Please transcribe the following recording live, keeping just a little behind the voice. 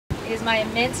It is my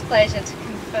immense pleasure to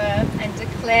confirm and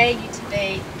declare you to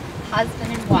be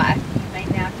husband and wife. You may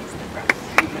now kiss the bride.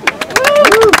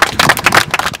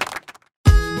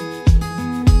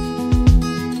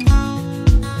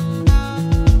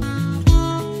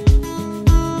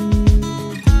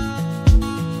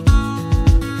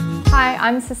 Hi,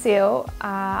 I'm Cecile.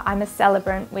 I'm a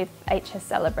celebrant with HS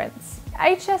Celebrants.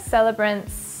 HS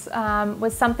Celebrants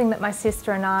was something that my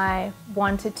sister and I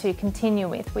wanted to continue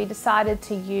with. We decided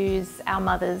to use our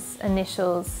mother's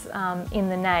initials in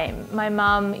the name. My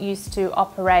mum used to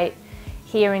operate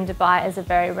here in Dubai as a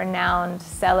very renowned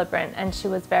celebrant, and she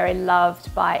was very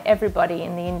loved by everybody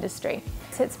in the industry.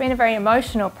 So it's been a very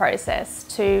emotional process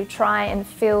to try and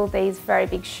fill these very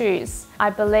big shoes. I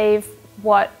believe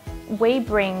what we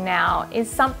bring now is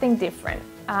something different.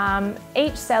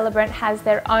 Each celebrant has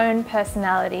their own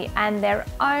personality and their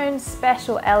own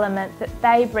special element that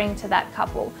they bring to that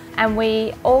couple. And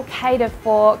we all cater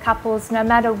for couples. No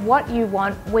matter what you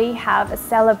want, we have a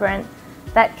celebrant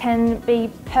that can be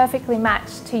perfectly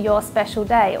matched to your special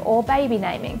day or baby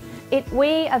naming.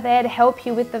 We are there to help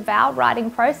you with the vow writing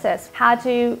process, how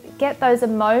to get those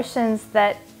emotions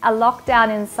that are locked down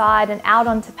inside and out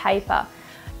onto paper.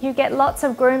 You get lots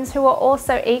of grooms who are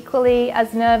also equally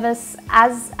as nervous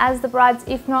as the brides,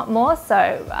 if not more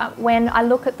so. When I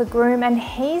look at the groom and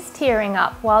he's tearing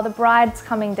up while the bride's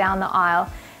coming down the aisle.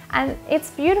 And it's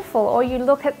beautiful. Or you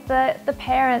look at the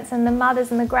parents and the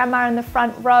mothers and the grandma in the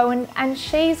front row and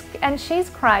she's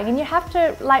crying. And you have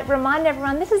to remind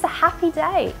everyone, this is a happy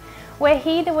day. We're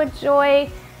here to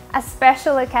enjoy a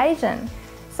special occasion.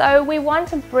 So we want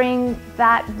to bring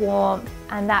that warmth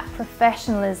and that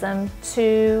professionalism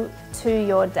to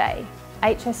your day.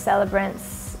 HS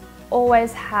Celebrants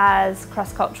always has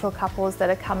cross-cultural couples that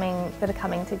are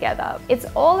coming together. It's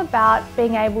all about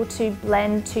being able to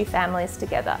blend two families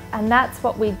together, and that's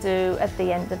what we do at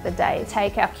the end of the day.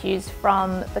 Take our cues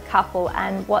from the couple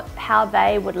and how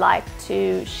they would like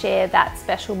to share that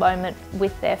special moment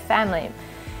with their family.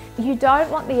 You don't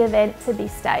want the event to be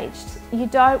staged. You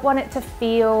don't want it to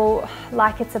feel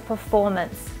like it's a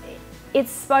performance. It's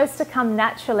supposed to come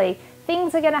naturally.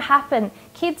 Things are going to happen.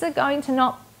 Kids are going to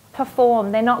not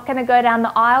perform. They're not going to go down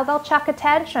the aisle. They'll chuck a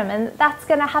tantrum, and that's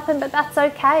going to happen, but that's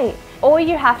okay. All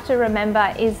you have to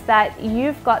remember is that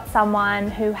you've got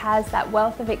someone who has that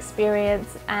wealth of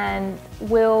experience and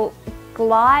will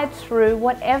glide through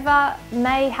whatever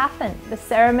may happen. The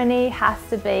ceremony has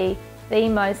to be the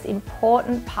most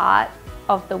important part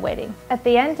of the wedding. At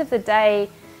the end of the day,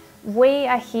 we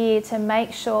are here to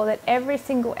make sure that every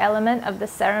single element of the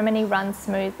ceremony runs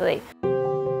smoothly.